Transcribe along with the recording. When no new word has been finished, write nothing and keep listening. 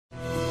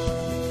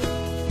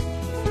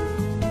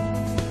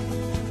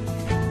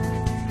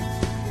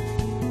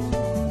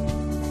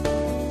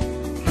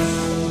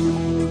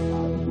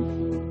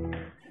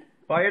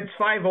Well, it's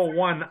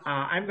 5:01.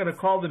 I'm going to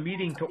call the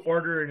meeting to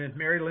order, and if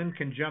Mary Lynn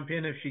can jump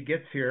in if she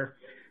gets here.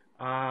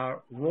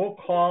 Roll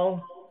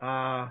call.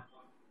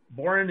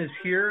 Boren is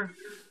here.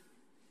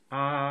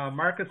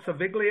 Marcus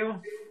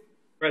Saviglio.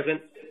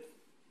 Present.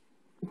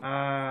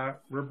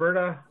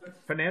 Roberta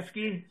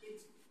Paneski.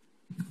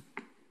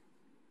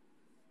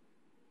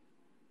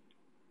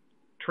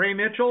 Trey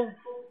Mitchell.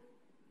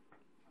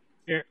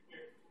 Here.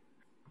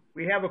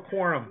 We have a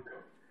quorum.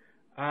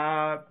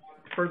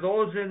 For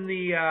those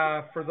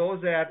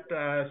at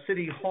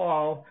City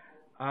Hall,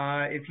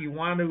 if you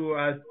want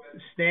to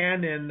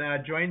stand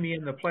and join me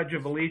in the Pledge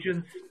of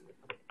Allegiance.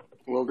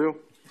 Will do.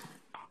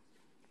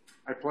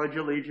 I pledge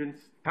allegiance.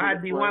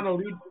 Todd, do you want to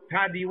lead?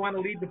 Todd, do you want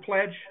to lead the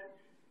pledge?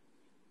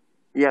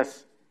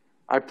 Yes.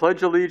 I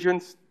pledge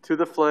allegiance to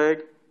the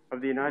flag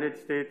of the United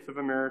States of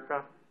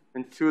America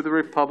and to the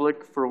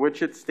republic for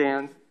which it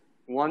stands,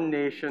 one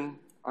nation,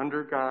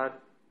 under God,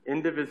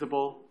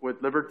 indivisible,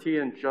 with liberty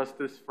and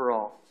justice for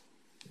all.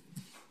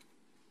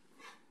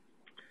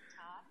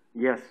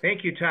 Yes.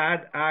 Thank you,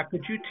 Todd.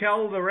 Could you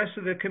tell the rest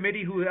of the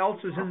committee who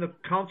else is in the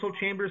council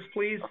chambers,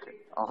 please? Okay.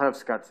 I'll have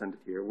Scott send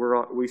it to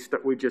you.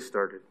 We just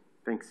started.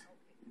 Thanks.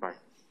 Bye.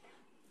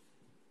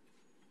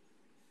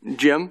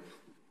 Jim?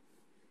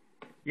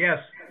 Yes.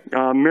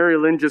 Mary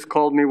Lynn just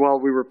called me while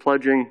we were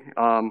pledging.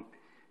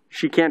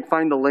 She can't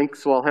find the link,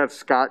 so I'll have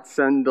Scott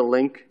send the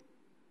link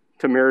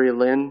to Mary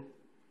Lynn.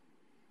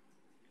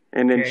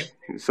 And then,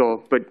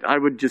 okay. But I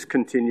would just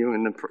continue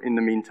in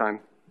the meantime.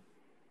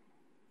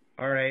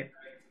 All right.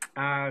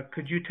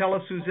 Could you tell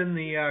us who's in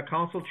the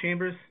council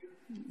chambers?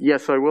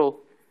 Yes, I will.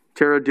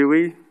 Tara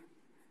Dewey,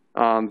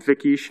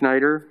 Vicki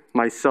Schneider,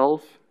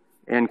 myself,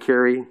 and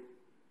Carrie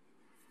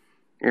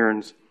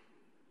Ahrens.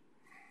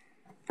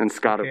 And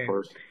Scott, okay. Of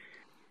course.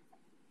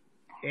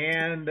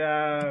 And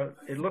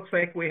it looks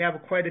like we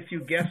have quite a few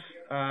guests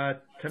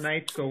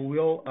tonight, so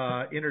we'll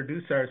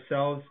introduce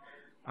ourselves.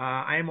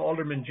 I'm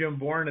Alderman Jim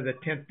Boren of the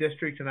 10th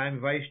District, and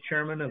I'm Vice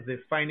Chairman of the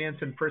Finance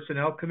and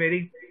Personnel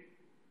Committee.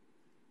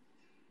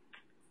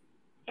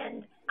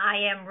 And I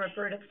am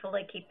Roberta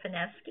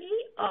Filicki-Paneski,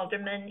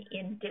 Alderman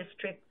in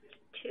District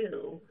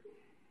 2.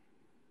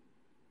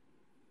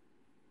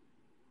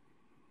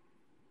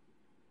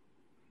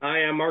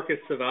 Hi, I'm Marcus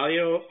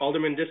Saviglio,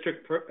 Alderman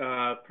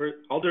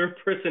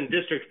Alderperson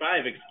District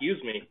 5,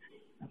 excuse me.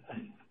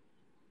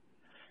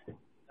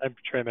 I'm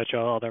Trey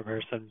Mitchell,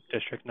 Alderperson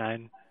District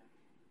 9.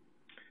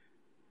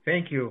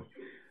 Thank you.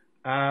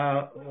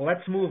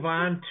 Let's move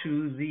on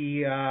to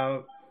the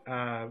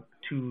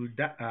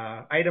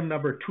item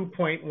number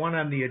 2.1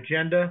 on the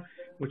agenda,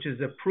 which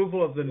is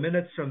approval of the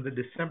minutes from the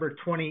December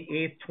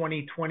 28th,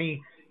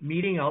 2020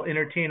 meeting. I'll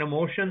entertain a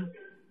motion.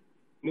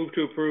 Move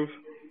to approve.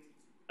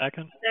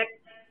 Second.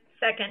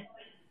 Second.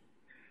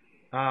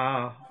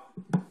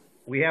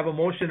 We have a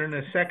motion and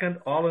a second.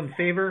 All in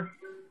favor?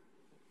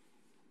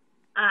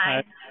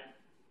 Aye.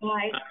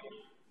 Aye.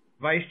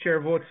 Vice Chair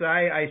votes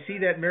aye. I see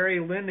that Mary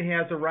Lynn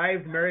has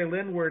arrived. Mary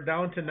Lynn, we're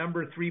down to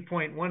number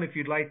 3.1 if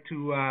you'd like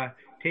to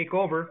take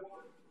over.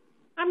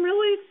 I'm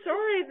really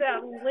sorry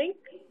that link,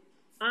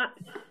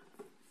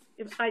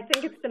 I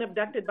think it's been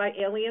abducted by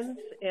aliens,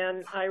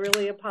 and I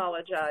really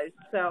apologize.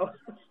 So,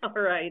 all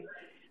right.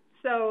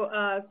 So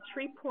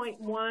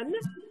 3.1,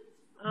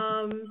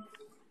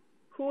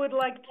 who would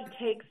like to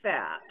take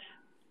that?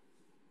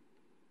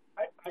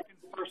 I can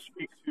first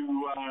speak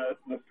to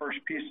the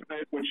first piece of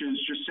it, which is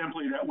just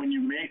simply that when you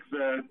make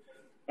the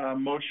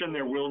motion,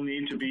 there will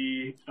need to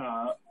be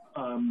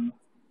an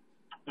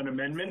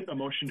amendment, a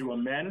motion to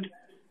amend.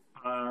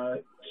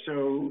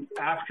 So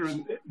after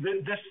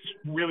this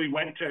really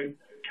went to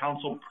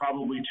council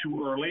probably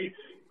too early.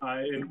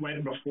 It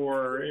went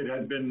before it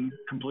had been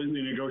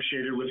completely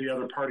negotiated with the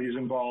other parties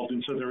involved.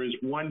 And so there is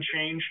one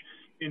change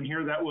in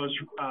here that was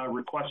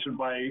requested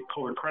by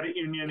Kohler Credit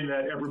Union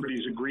that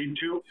everybody's agreed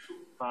to.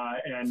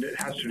 And it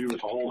has to do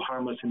with the whole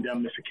harmless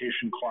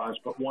indemnification clause.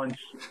 But once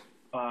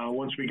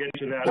we get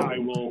to that, I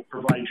will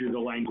provide you the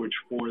language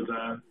for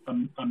the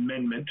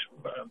amendment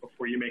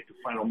before you make the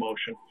final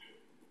motion.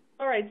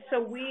 All right, so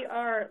we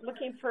are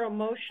looking for a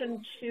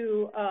motion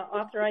to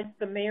authorize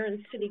the mayor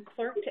and city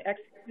clerk to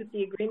execute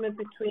the agreement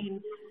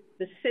between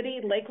the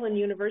city, Lakeland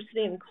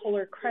University, and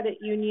Kohler Credit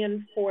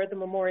Union for the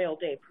Memorial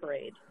Day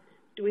Parade.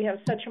 Do we have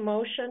such a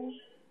motion?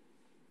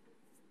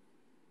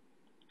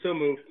 So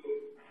moved.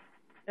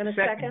 And a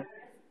second?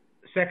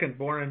 Second,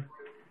 Boren.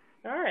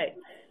 All right.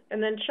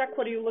 And then Chuck,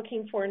 what are you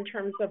looking for in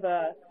terms of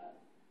an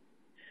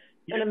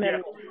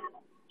amendment? Yeah.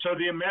 So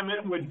the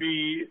amendment would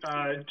be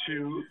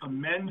to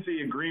amend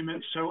the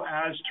agreement so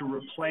as to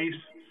replace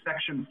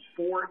Section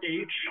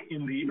 4H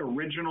in the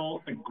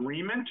original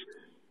agreement,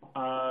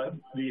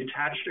 the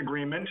attached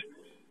agreement,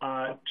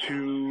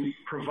 to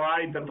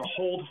provide that the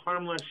hold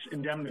harmless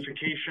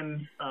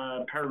indemnification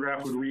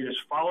paragraph would read as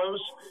follows: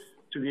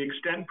 to the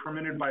extent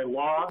permitted by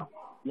law,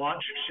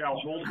 Launch shall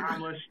hold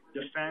harmless,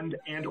 defend,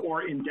 and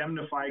or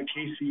indemnify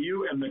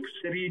KCU and the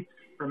city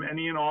from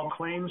any and all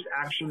claims,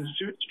 actions,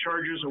 suits,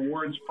 charges,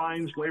 awards,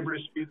 fines, labor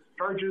disputes,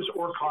 charges,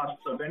 or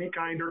costs of any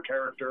kind or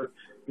character,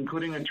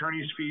 including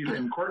attorney's fees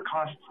and court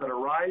costs that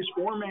arise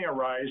or may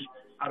arise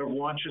out of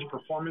Launch's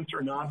performance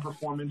or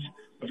non-performance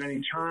of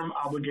any term,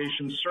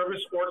 obligation,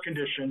 service, or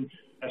condition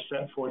as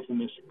set forth in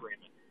this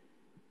agreement.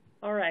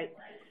 All right.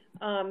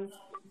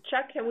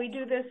 Chuck, can we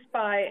do this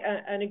by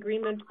an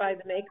agreement by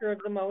the maker of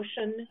the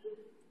motion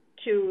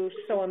to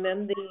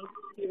amend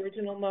the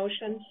original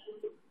motion,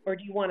 or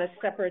do you want a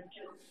separate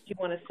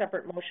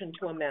motion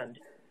to amend?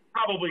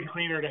 Probably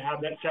cleaner to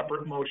have that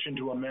separate motion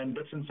to amend,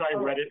 but since I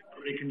read it,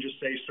 they can just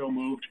say so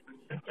moved.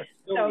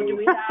 So do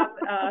we have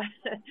a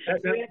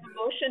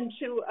motion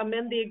to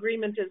amend the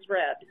agreement as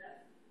read?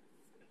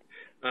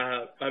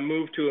 I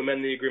move to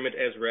amend the agreement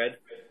as read.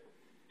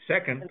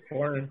 Second,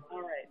 Warren.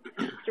 All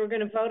right. So we're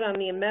going to vote on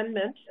the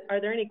amendment. Are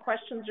there any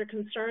questions or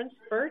concerns?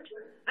 Bert?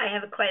 I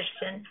have a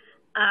question.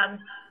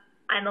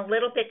 I'm a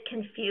little bit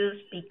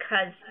confused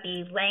because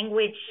the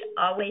language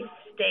always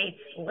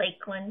states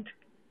Lakeland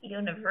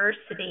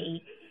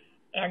University,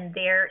 and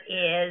there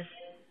is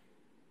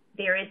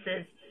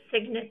a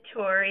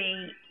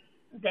signatory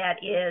that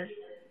is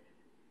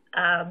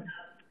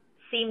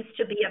seems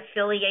to be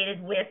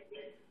affiliated with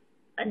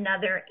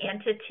another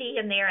entity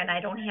in there, and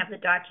I don't have the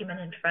document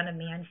in front of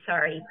me. I'm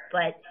sorry,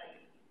 but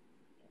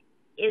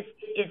is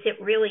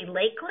it really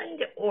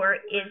Lakeland, or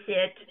is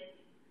it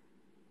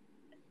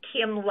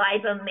Kim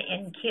Libam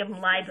and Kim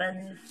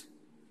Libam's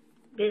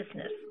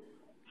business?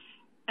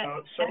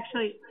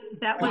 Actually,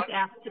 that was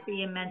asked to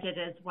be amended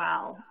as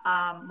well.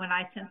 When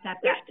I sent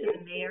that back to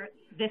the mayor,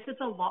 this is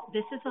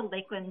a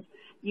Lakeland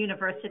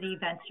University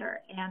venture,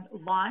 and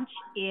Launch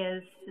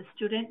is the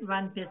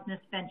student-run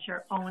business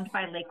venture owned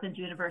by Lakeland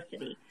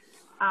University.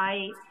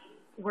 I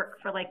work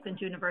for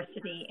Lakeland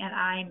University, and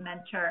I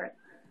mentor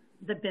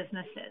the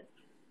businesses.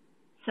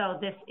 So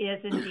this is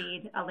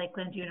indeed a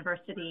Lakeland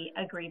University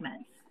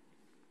agreement.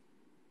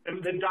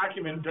 And the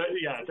document,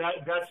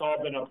 that's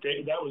all been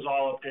updated. That was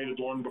all updated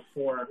long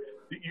before.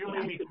 You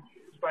may be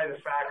confused by the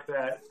fact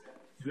that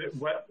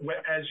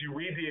as you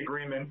read the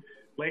agreement,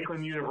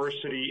 Lakeland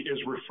University is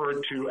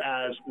referred to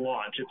as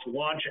Launch. It's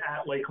Launch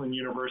at Lakeland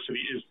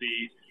University is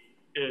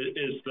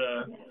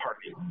the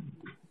party.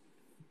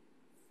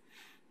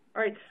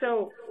 All right.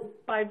 So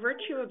by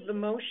virtue of the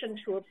motion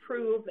to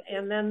approve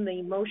and then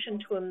the motion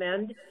to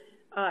amend,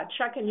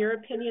 Chuck, in your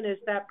opinion, is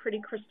that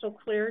pretty crystal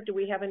clear? Do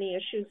we have any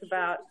issues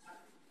about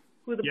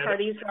who the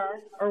parties are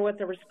or what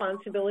the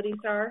responsibilities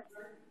are?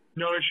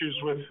 No issues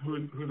with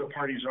who the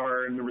parties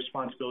are and the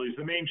responsibilities.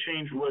 The main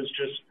change was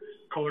just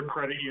Kohler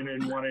Credit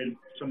Union wanted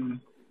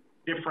some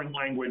different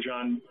language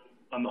on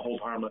the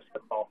hold harmless.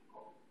 That's all.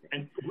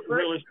 And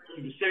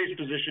realistically, the city's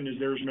position is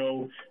there's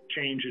no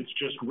change. It's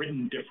just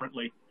written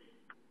differently.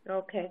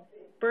 Okay.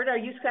 Bert, are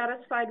you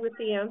satisfied with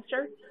the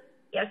answer?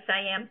 Yes,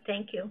 I am.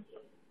 Thank you.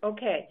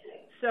 Okay.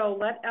 So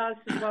let us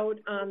vote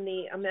on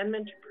the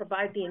amendment to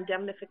provide the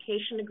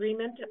indemnification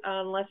agreement,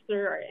 unless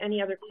there are any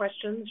other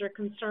questions or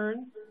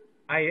concerns.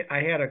 I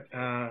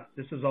had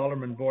this is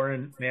Alderman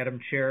Boren, Madam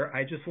Chair.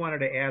 I just wanted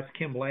to ask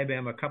Kim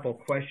Libam a couple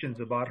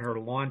questions about her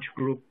launch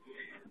group,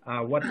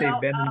 what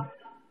they've been.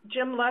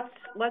 Jim,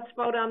 let's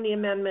vote on the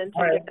amendment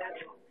and get that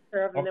taken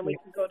care of, and then we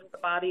can go to the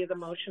body of the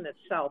motion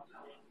itself.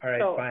 All right,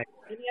 so, fine.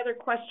 Any other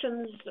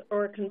questions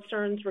or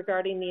concerns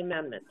regarding the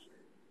amendment?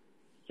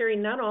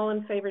 Hearing none, all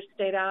in favor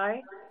state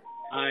aye.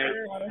 Aye.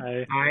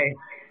 Aye. Aye.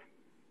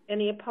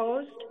 Any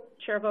opposed?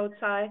 Chair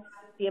votes aye.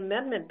 The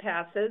amendment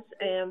passes,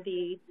 and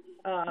the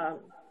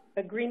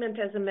agreement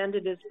as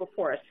amended is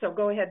before us. So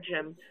go ahead,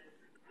 Jim.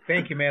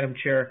 Thank you, Madam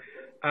Chair.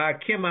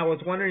 Kim, I was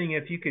wondering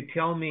if you could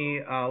tell me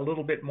a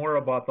little bit more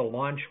about the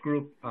launch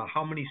group.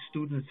 How many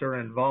students are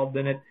involved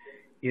in it?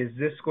 Is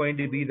this going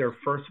to be their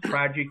first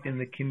project in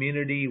the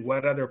community?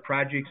 What other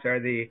projects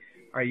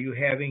are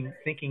you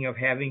thinking of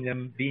having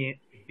them be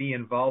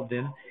involved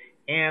in?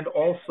 And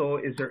also,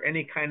 is there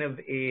any kind of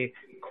a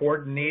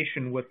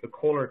coordination with the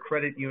Kohler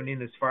Credit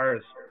Union as far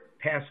as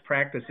past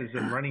practices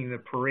in running the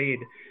parade?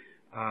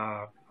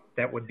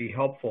 That would be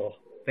helpful.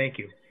 Thank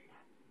you.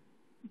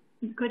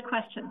 Good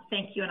questions.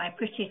 Thank you, and I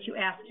appreciate you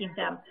asking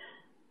them.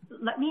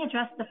 Let me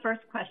address the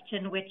first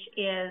question, which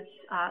is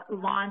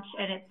launch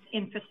and its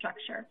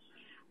infrastructure.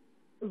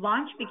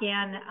 Launch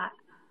began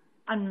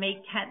on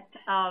May 10th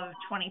of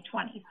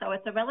 2020, so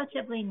it's a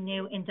relatively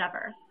new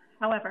endeavor.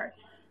 However,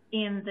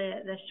 in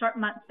the short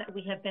months that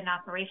we have been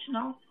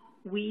operational,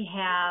 we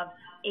have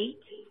 8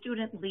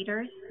 student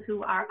leaders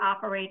who are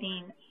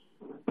operating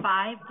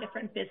 5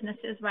 different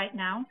businesses right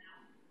now.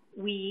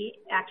 We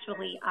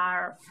actually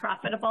are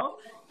profitable,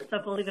 so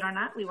believe it or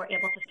not, we were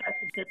able to start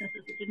some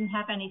businesses that didn't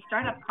have any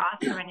startup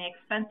costs or any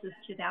expenses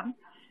to them.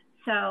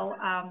 So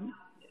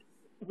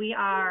we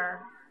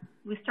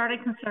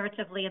started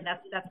conservatively, and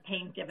that's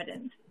paying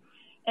dividends.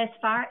 As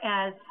far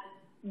as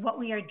what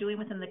we are doing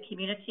within the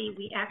community,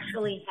 we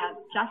actually have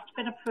just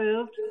been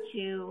approved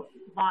to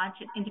launch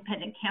an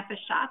independent campus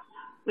shop,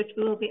 which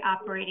we will be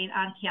operating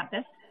on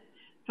campus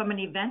from an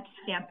event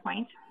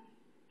standpoint,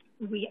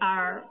 we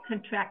are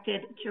contracted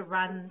to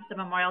run the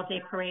Memorial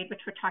Day Parade, which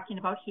we're talking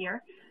about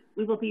here.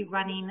 We will be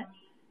running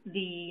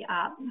the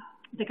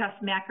Gus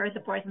Macker,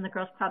 the Boys and the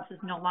Girls Clubs, is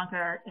no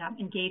longer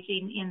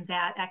engaging in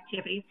that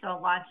activity, so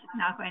Launch is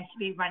now going to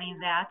be running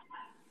that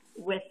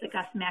with the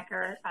Gus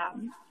Macker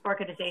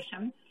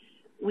organization.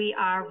 We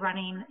are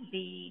running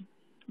the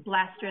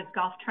Blasters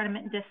Golf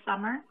Tournament this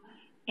summer,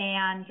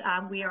 and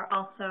we are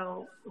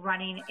also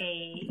running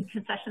a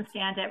concession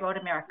stand at Road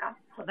America.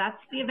 So that's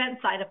the event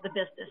side of the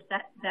business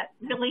that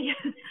really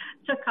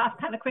took off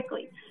kind of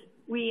quickly.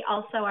 We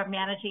also are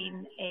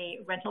managing a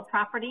rental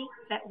property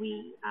that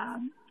we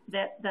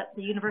that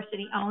the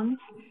university owns,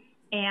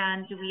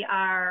 and we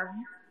are,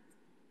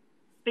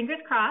 fingers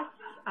crossed,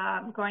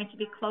 going to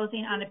be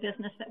closing on a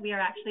business that we are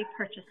actually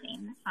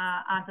purchasing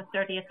on the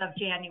 30th of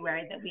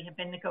January that we have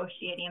been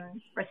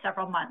negotiating for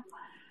several months.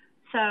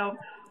 So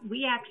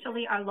we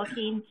actually are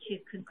looking to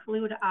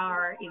conclude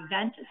our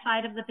event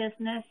side of the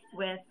business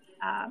with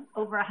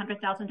over $100,000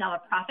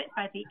 profit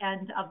by the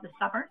end of the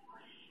summer.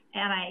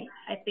 And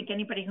I think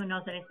anybody who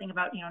knows anything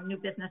about new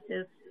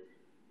businesses,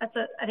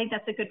 I think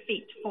that's a good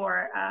feat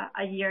for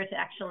a year to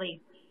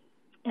actually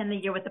end the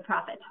year with a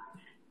profit.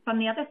 From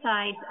the other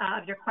side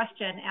of your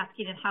question,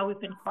 asking how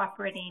we've been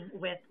cooperating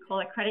with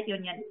Kohler Credit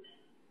Union.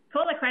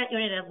 Kohler Credit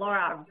Union and Laura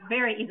are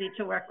very easy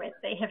to work with.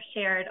 They have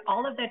shared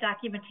all of their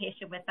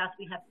documentation with us.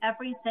 We have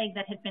everything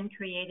that had been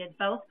created,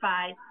 both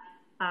by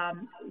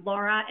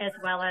Laura as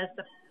well as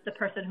the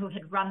person who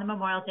had run the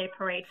Memorial Day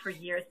Parade for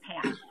years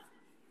past.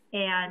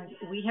 And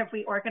we have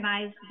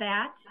reorganized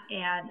that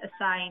and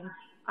assigned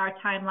our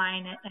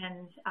timeline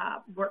and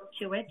work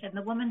to it. And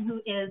the woman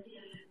who is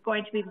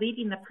going to be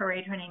leading the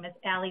parade, her name is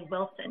Allie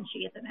Wilson. She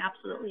is an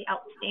absolutely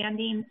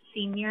outstanding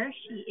senior.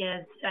 She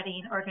is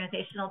studying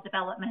organizational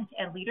development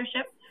and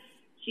leadership.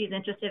 She's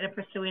interested in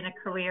pursuing a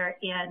career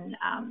in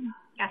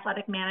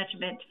athletic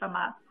management from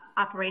a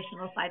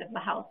operational side of the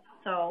house.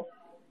 So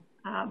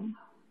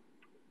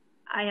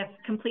I have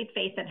complete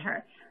faith in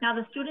her. Now,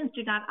 the students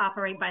do not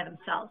operate by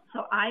themselves.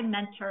 So I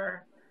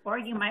mentor, or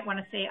you might want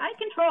to say, I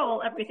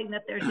control everything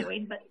that they're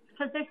doing, but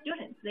because they're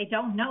students, they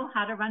don't know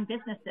how to run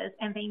businesses,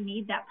 and they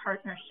need that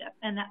partnership,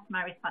 and that's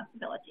my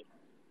responsibility.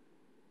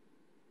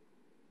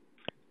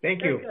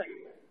 Thank you.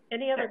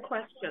 Any other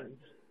questions?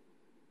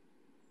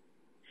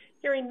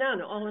 Hearing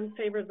none, all in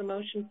favor of the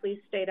motion, please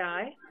state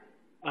aye.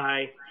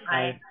 Aye.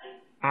 Aye.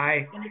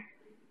 Aye.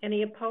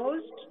 Any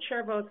opposed?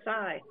 Chair votes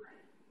aye.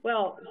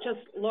 Well,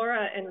 just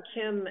Laura and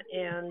Kim,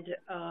 and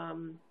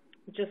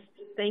just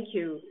thank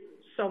you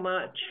so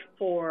much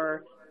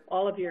for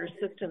all of your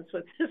assistance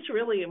with this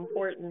really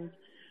important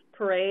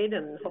parade,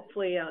 and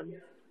hopefully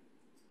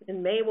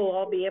in May we'll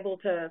all be able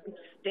to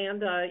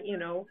stand,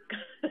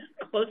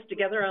 close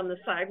together on the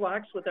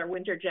sidewalks with our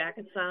winter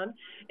jackets on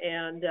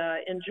and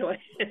enjoy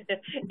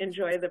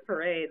the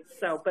parade.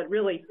 So, but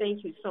really,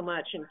 thank you so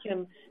much, and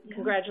Kim,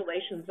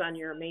 congratulations on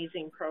your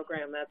amazing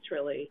program. That's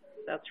really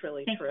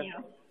Thank terrific.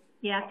 you.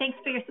 Yeah, thanks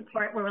for your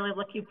support. We're really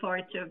looking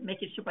forward to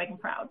making Sheboygan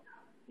proud.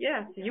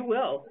 Yeah, you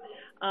will.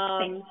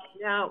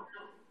 Now,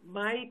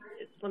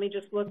 let me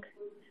just look.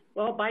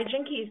 Well, by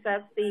Jinkies,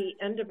 that's the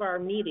end of our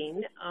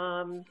meeting.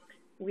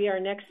 We are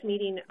next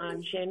meeting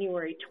on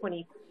January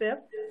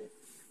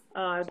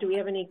 25th. Do we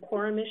have any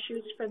quorum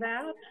issues for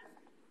that?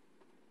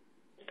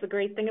 It's the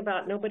great thing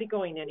about nobody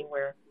going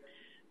anywhere.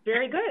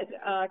 Very good.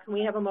 Can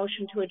we have a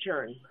motion to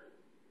adjourn?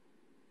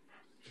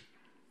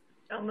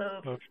 So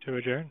moved. Move to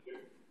adjourn.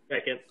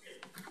 Second.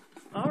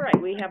 All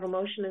right, we have a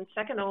motion and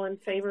second. All in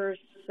favor,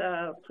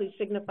 please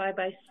signify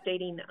by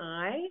stating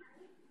aye.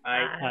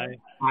 Aye. Aye.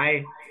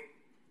 Aye.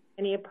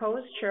 Any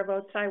opposed? Chair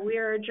votes aye. We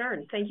are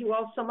adjourned. Thank you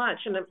all so much.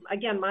 And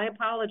again, my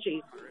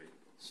apologies.